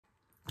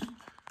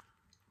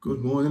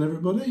Good morning,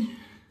 everybody.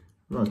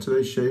 Right,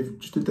 today's shave,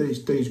 just a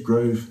day's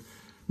grove,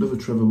 another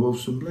Trevor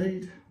woolfson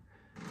blade,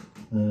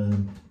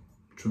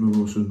 Trevor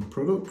woolfson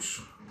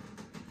products.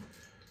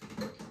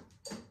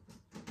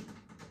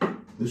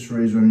 This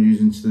razor I'm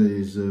using today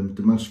is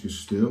Damascus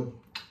steel.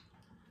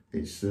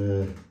 It's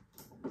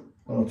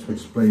hard to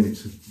explain.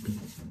 It's a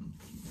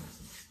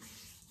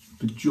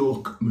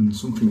Bjorkman,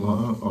 something like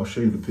that. I'll show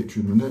you the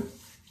picture in a minute.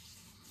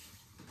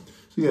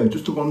 So yeah,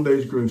 just a 1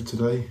 day's grove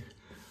today.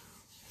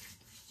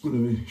 I'm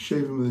going to be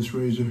shaving with this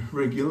razor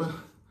regular,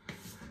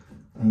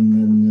 and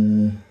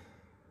then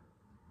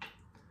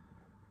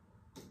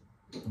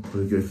I'll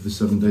probably go for the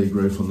 7-day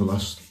growth on the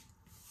last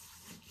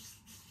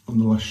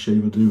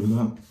shave I do with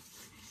that.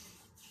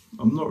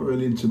 I'm not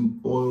really into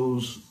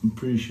oils and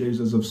pre-shaves,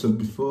 as I've said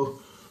before,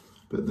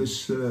 but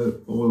this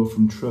oil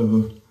from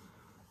Trevor,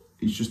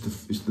 it's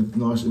the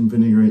nice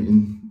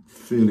invigorating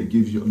feel it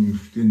gives you on your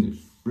skin. It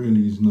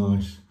really is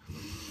nice.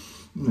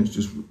 And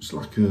it's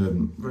like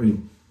very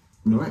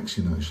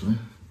relaxing, actually.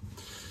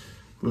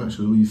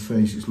 Relaxes all your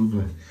face, it's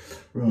lovely.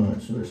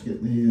 Right, so let's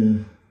get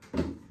the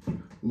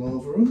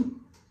lava on.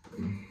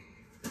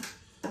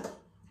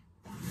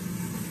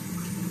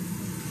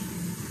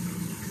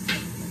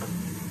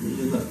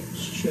 Using that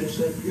shave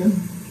soap again.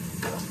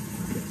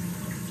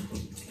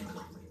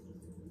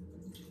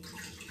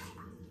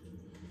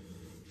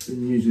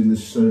 Been using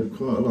this soap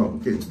quite a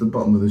lot. Getting to the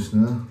bottom of this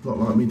now. Not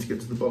like me to get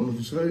to the bottom of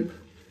the soap.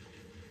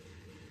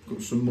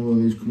 Got some more of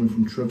these coming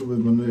from Trevor with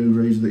my new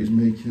razor that he's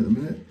making at the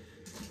minute.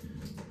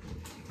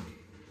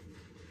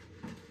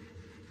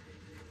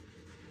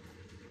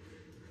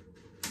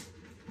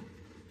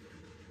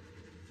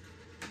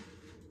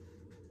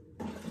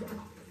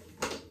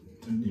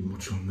 Don't need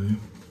much on there.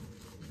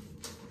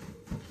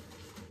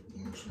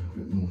 Actually, a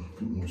bit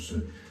more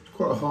soap. It's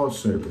quite a hard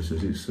soap, this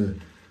is. It's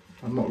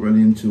I'm not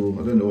really into.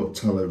 I don't know what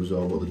tallows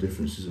are, what the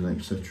difference is, and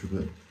etc.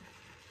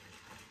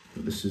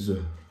 But this is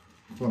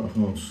quite a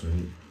hard soap.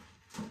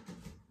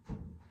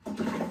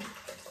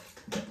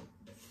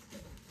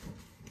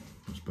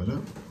 That's better.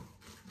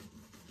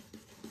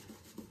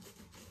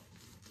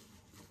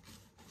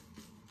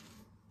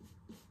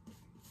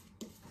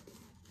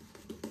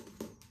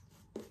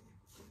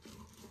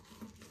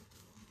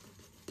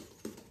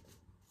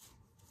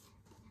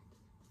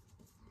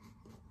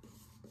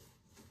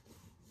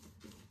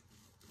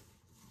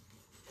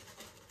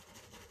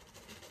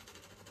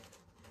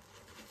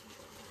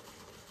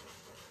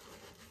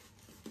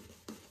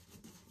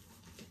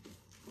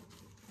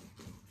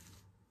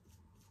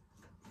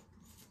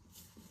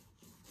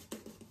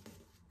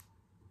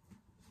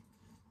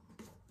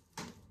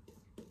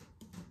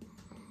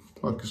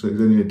 Like I said, it's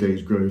only a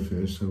day's growth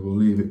here, so we'll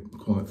leave it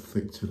quite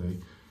thick today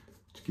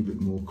to give it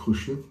more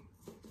cushion.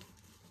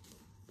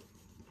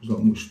 There's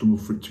not much stubble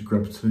for it to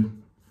grab to.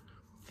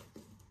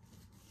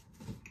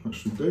 That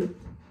should do.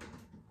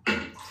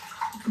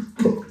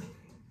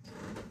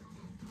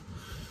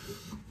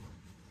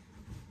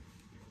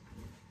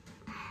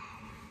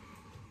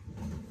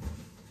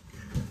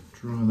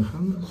 Dry the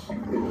hands.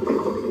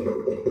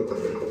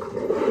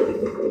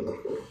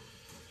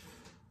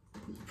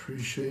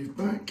 Pre-shave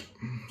back,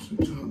 so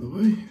it's out of the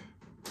way.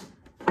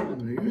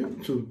 There you go,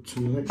 to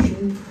the next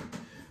shave.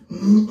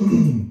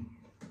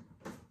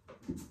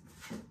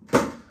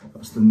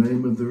 That's the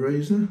name of the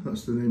razor,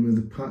 that's the name of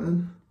the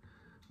pattern,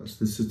 that's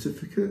the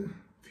certificate,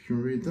 if you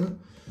can read that.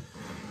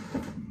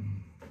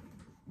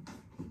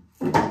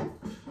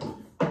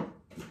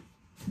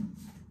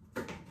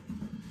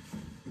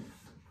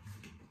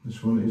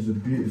 This one is a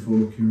beautiful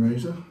looking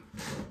razor.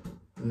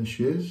 There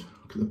she is.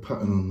 Look at the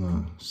pattern on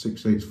that,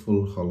 6/8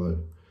 full hollow.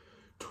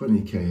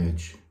 20k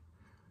edge.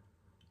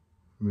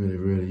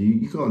 Really,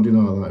 you can't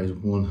deny that is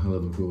one hell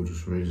of a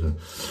gorgeous razor.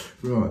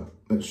 Right,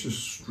 let's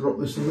just drop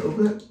this a little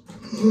bit.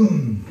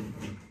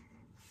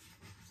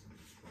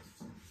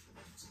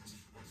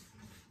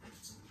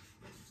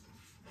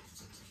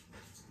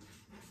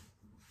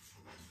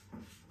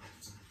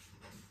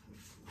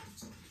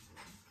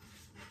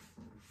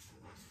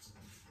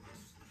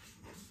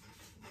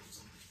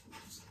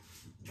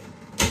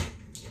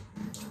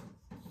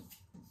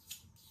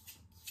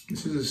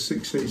 This is a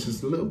 6/8,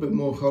 it's a little bit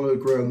more hollow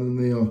ground than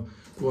the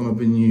one I've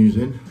been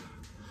using.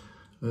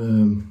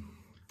 I'd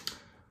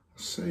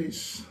say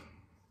it's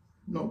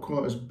not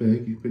quite as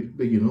big, but it's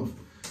big enough.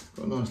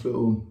 Got a nice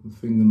little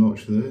finger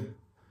notch there.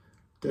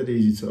 Dead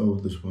easy to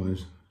hold, this one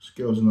is.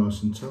 Scales are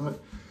nice and tight.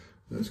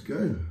 Let's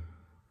go.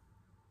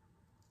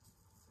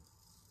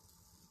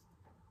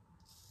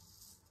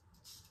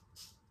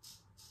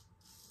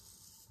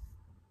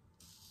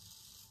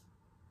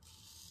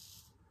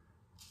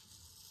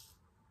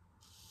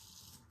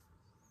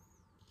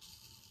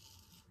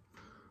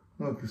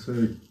 Like I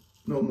say,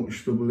 not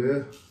much stubble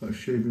here, that's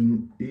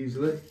shaving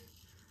easily. You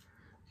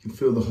can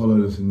feel the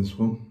hollowness in this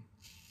one.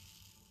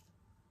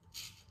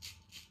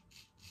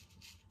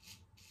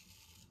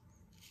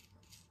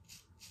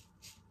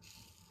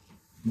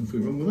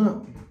 Nothing wrong with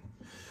that.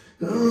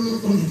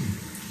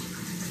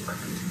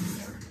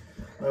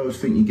 I always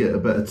think you get a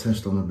better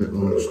test on a bit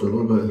longer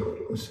stubble,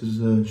 but this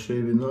is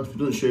shaving nice. If you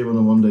don't shave on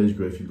a 1 day's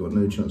growth, you've got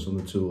no chance on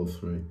the 2 or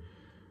 3.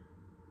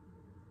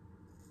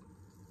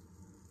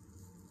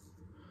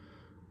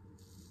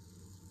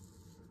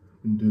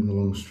 Been doing the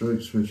long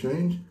strokes for a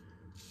change.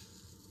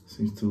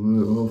 Seems to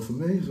work well for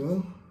me as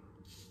well.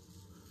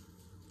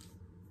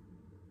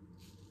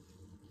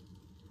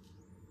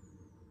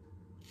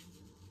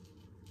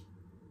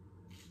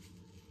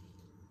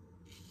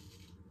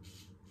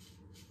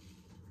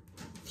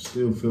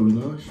 Still feels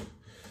nice.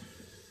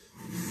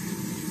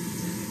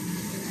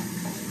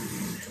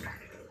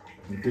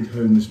 I did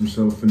hone this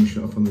myself, finish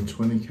it up on the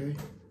 20k.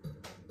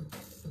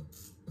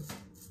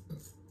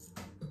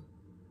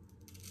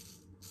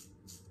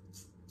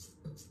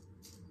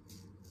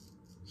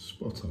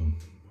 Spot on.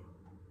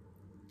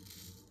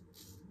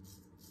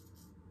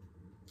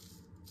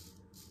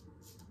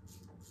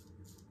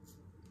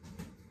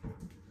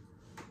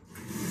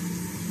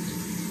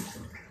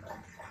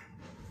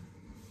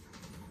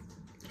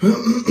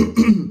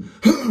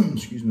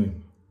 Excuse me.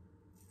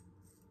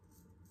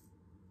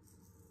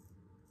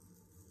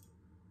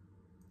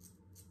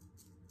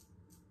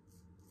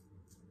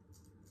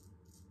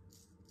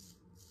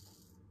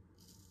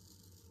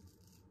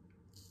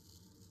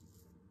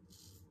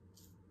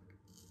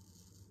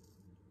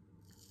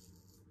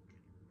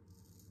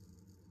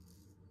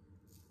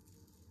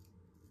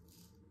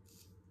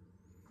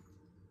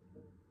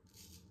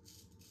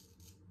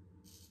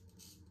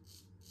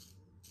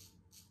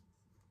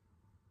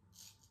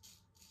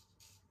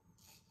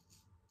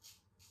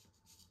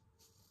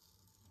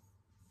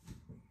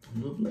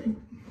 Lovely.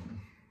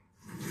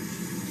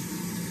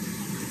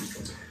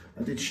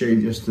 I did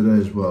shave yesterday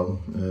as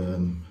well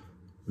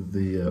with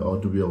the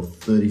RWL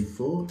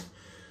 34.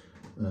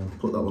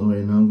 Put that one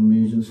away now. I'm going to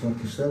be using this,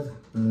 like I said.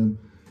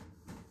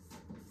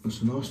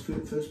 That's a nice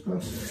fit first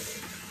pass.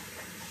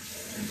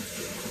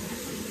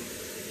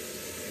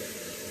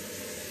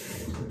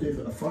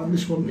 I find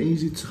this one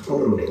easy to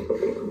hold.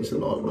 It's a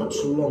lot, not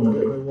so long. I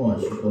don't know why.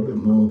 It's just got a bit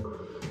more.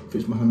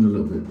 Fits my hand a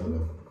little bit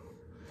better.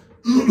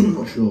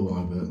 Not sure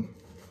why, but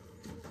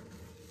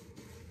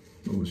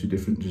obviously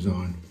different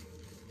design.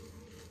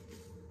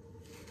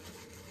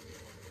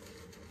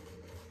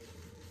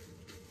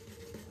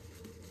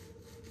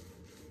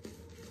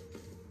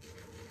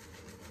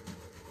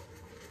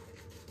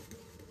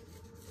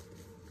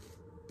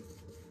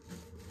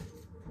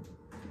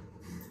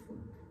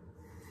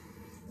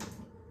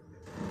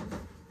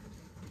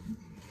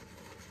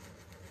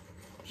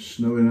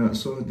 Snowing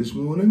outside this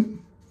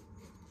morning.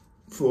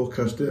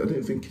 Forecast it. I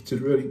didn't think it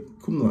would really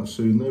come that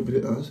soon though, but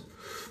it has.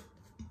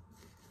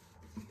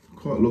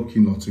 Quite lucky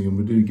in Nottingham,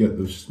 we do get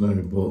the snow,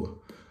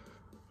 but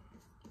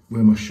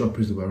where my shop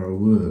is, where I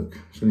work,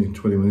 it's only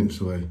 20 minutes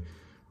away.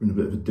 We're in a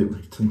bit of a dip,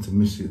 we tend to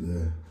miss it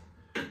there.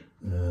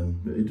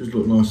 But it does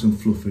look nice and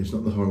fluffy, it's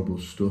not the horrible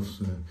stuff,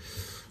 so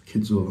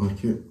kids will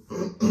like it.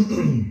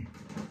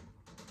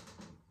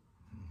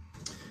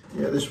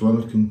 Yeah, this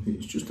one,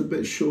 it's just a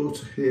bit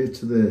shorter here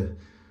to there.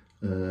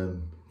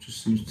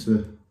 Just seems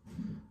to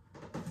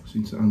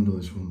handle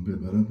this one a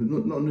bit better,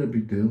 but not no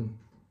big deal.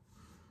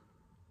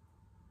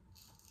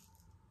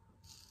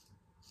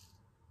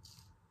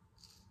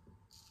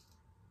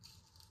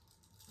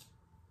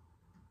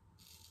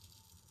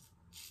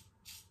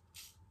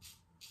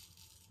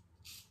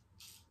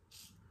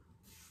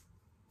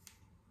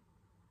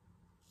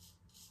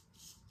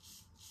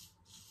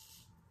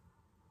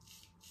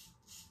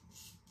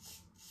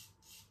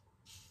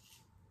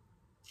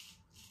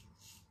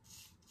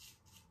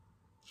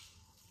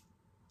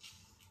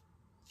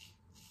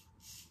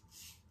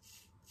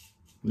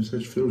 This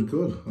edge feels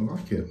good, I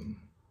like it.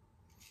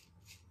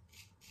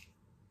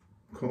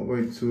 Can't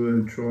wait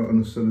to try it on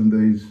a 7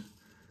 days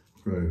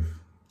growth.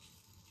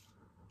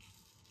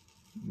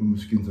 When my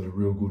skin's had a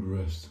real good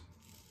rest.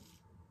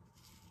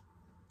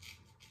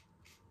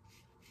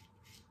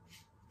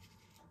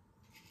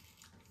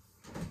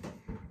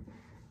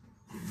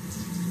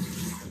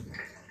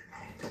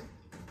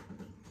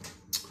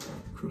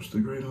 Across the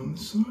grain on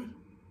this side.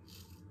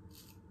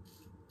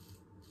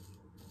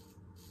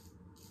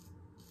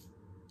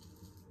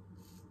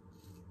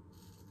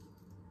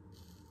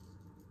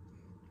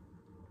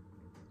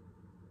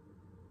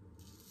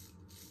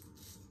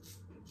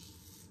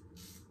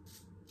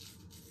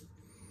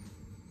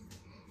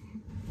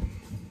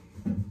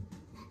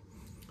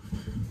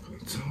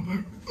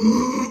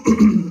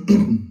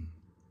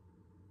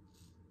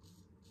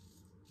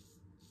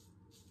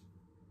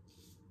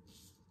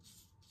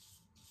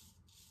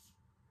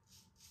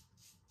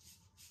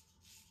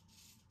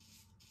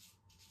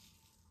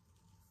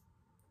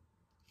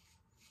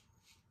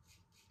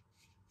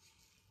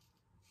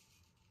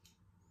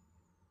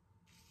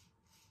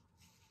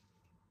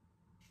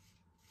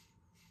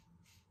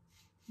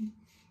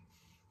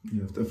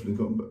 Yeah, I've definitely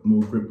got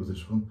more grip with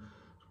this one.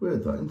 It's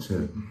weird that,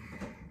 isn't it?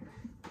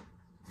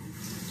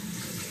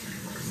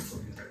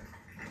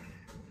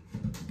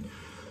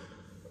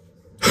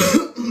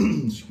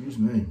 Excuse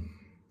me.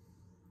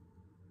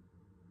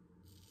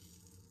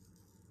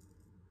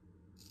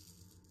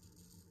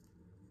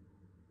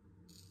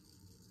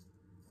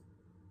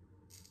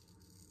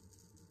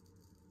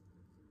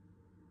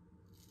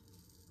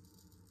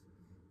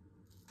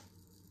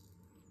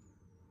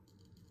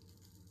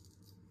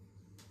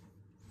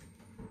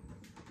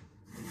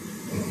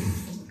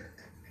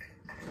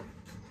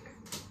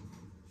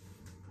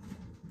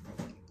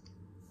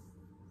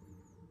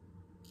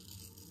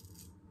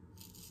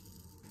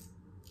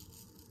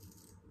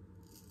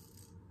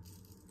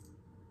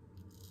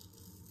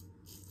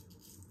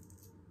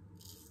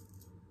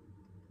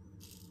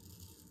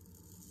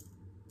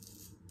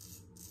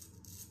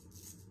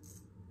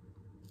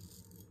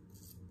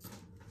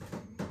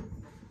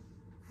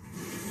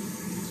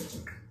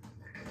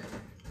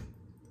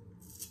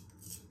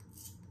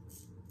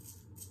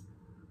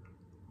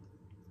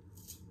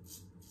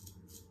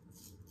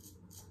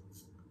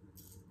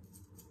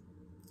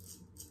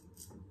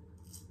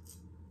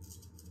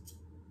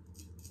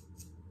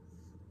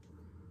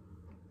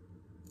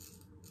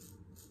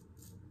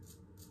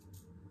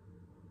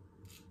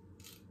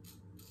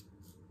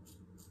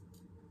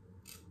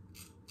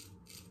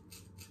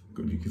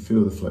 Good, you can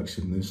feel the flex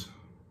in this.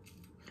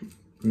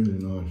 Really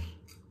nice.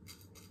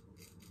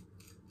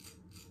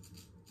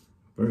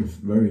 Very,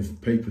 very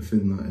paper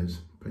thin, that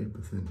is.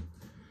 Paper thin.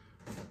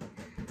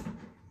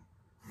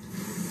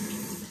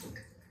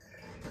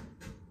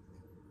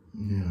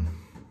 Yeah.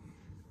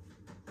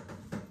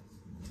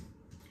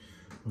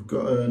 I've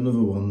got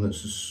another one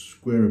that's a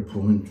square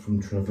point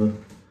from Trevor.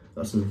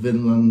 That's a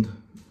Vinland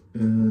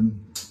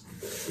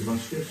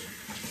Damascus.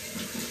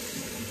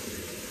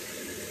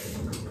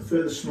 I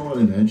prefer the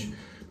smiling edge.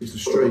 It's the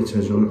straight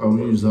edge. I'll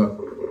use that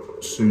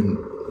soon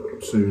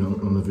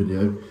on the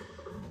video.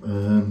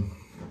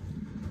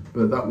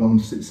 But that one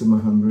sits in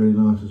my hand really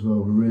nice as well.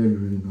 Really,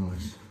 really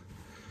nice.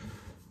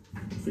 I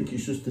think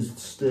it's just this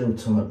steel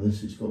type.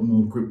 It's got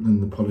more grip than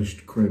the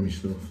polished chromey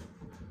stuff.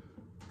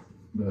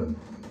 But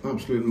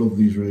absolutely love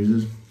these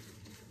razors.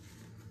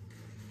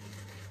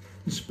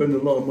 I spend a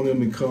lot of money on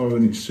my car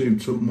and it's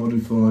souped up,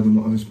 modified, and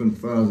what I spent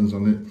thousands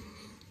on it.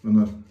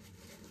 And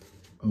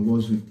I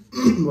was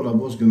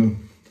gonna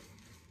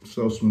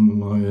sell some of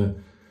my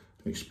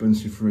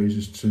expensive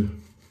razors to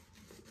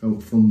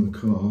help fund the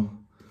car.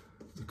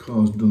 The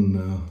car's done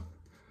now,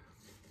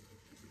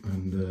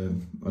 and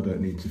I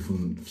don't need to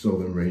sell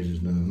them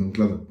razors now. And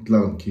I'm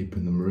glad I'm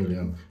keeping them. I really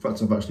am. In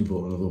fact, I've actually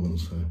bought another one.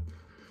 So,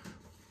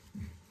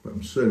 but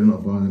I'm certainly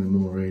not buying any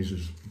more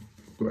razors.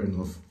 I've got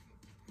enough.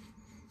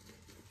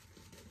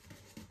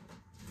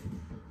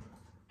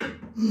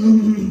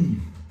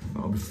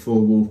 That'll be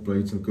 4 wolf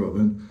blades I've got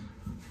then.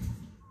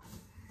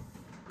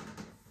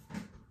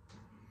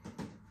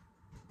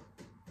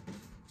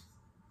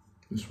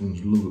 This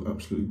one's lovely,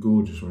 absolutely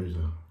gorgeous razor.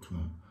 Look at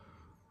that.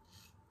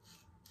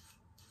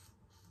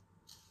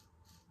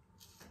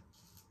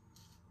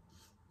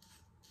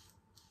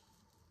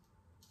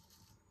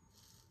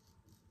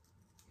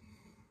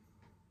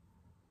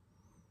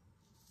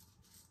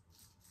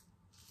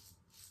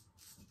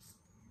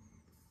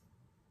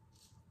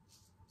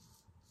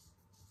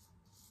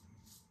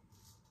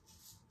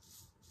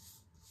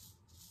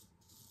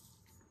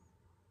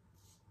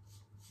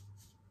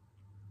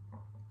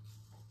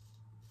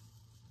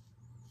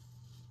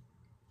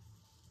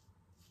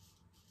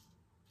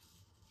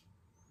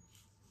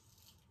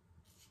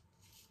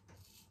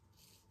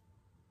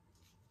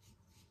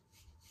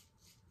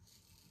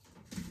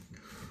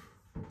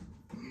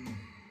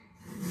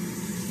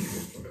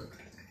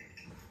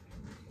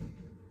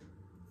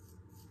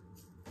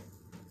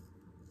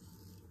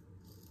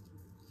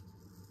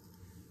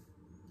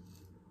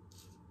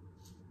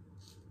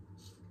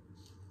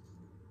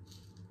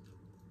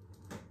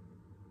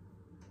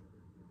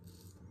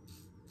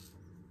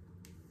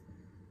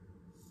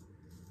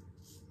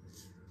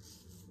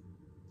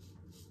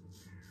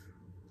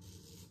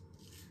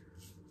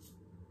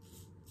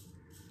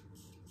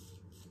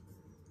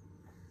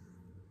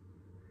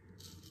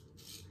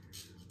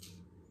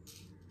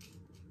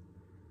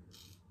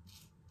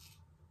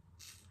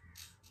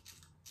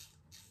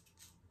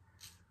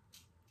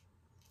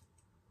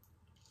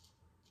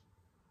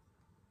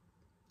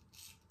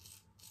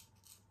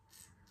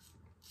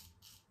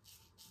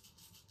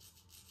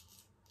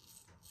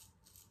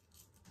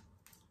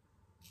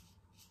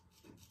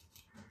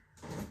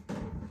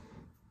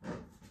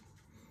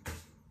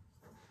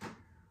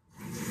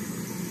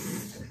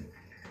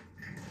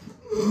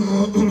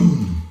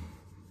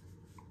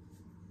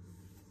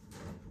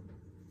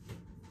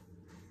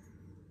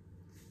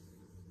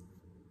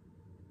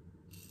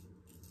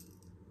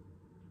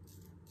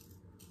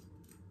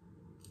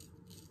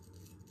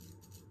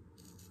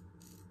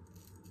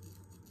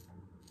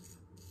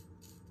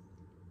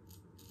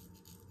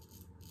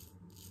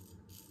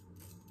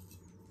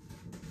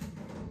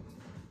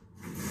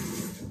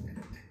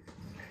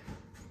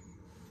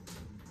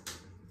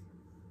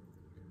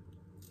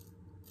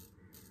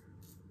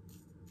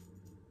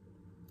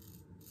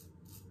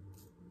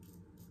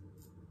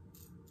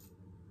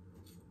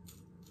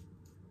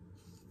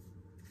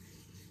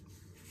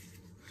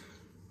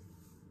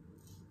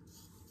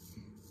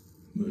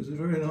 It's a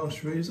very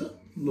nice razor,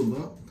 love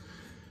that.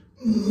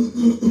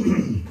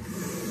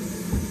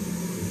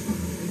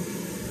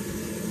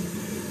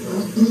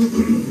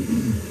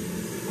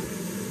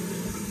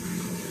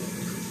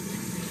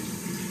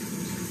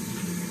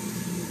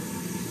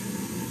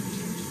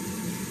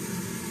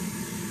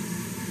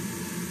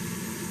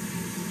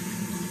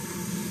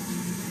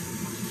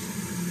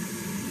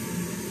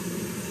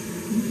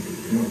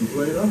 Knock the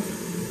blade off.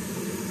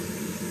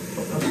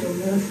 Pop that on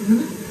there for a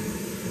minute.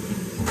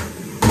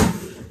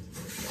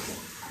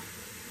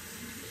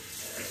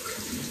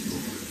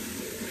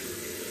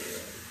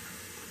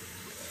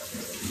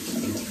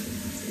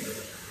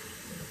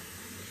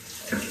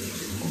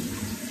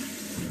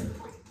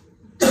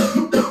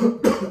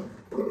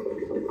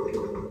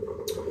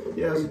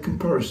 Yeah, as a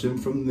comparison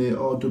from the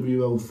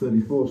RWL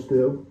 34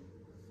 steel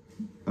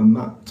and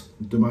that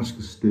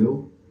Damascus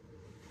steel,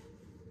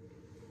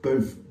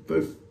 both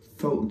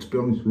felt, to be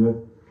honest with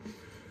you,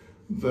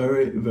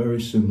 very,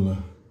 very similar.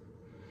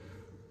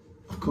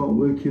 I can't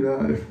work it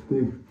out if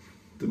the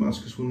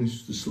Damascus one is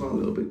just a slight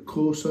little bit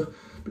coarser,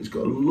 but it's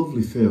got a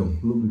lovely feel,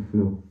 lovely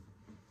feel.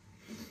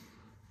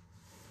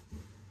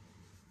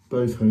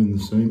 both hone the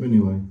same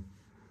anyway.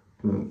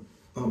 But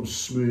that was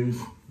smooth,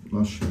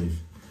 nice shave.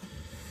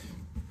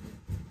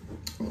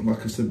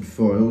 Like I said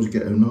before, I always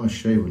get a nice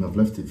shave when I've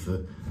left it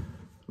for,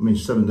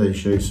 7-day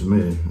shaves for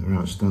me are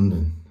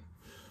outstanding.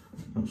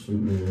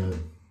 Absolutely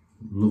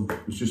love,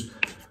 it's just,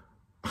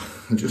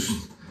 I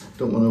just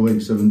don't want to wait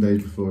 7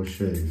 days before I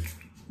shave.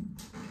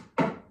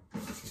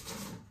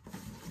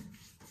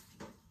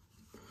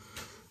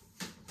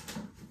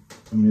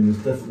 There's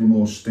definitely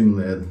more sting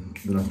there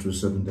than after a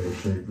 7-day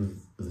shave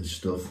with this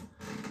stuff.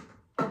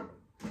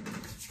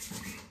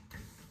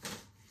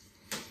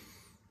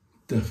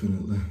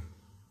 Definitely.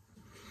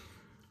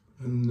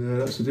 And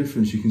that's the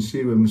difference. You can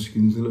see where my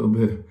skin's a little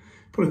bit,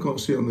 probably can't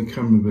see it on the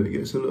camera, but it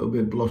gets a little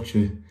bit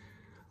blotchy.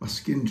 My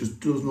skin just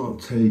does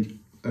not take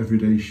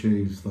everyday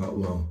shaves that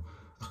well.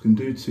 I can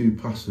do 2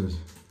 passes.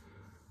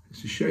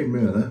 It's a shame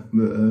really,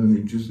 but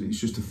it's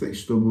just a thick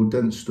stubble,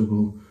 dense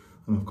stubble,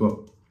 and I've got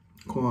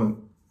quite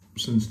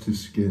sensitive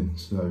skin,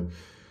 so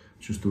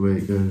it's just the way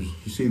it goes.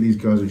 You see these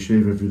guys that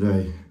shave every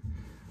day,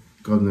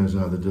 God knows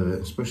how they do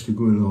it, especially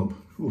going up.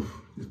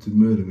 Oof, it'd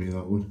murder me,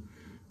 that would.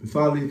 If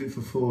I leave it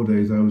for 4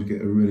 days, I always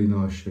get a really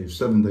nice shave.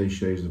 7-day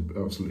shaves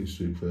are absolutely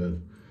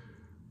superb.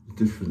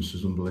 The difference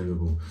is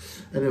unbelievable.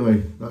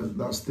 Anyway,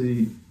 that's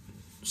the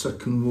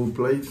second wolf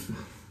blade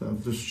that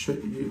I've just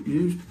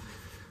used.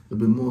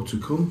 There'll be more to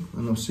come,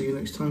 and I'll see you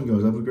next time,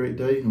 guys. Have a great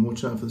day and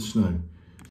watch out for the snow.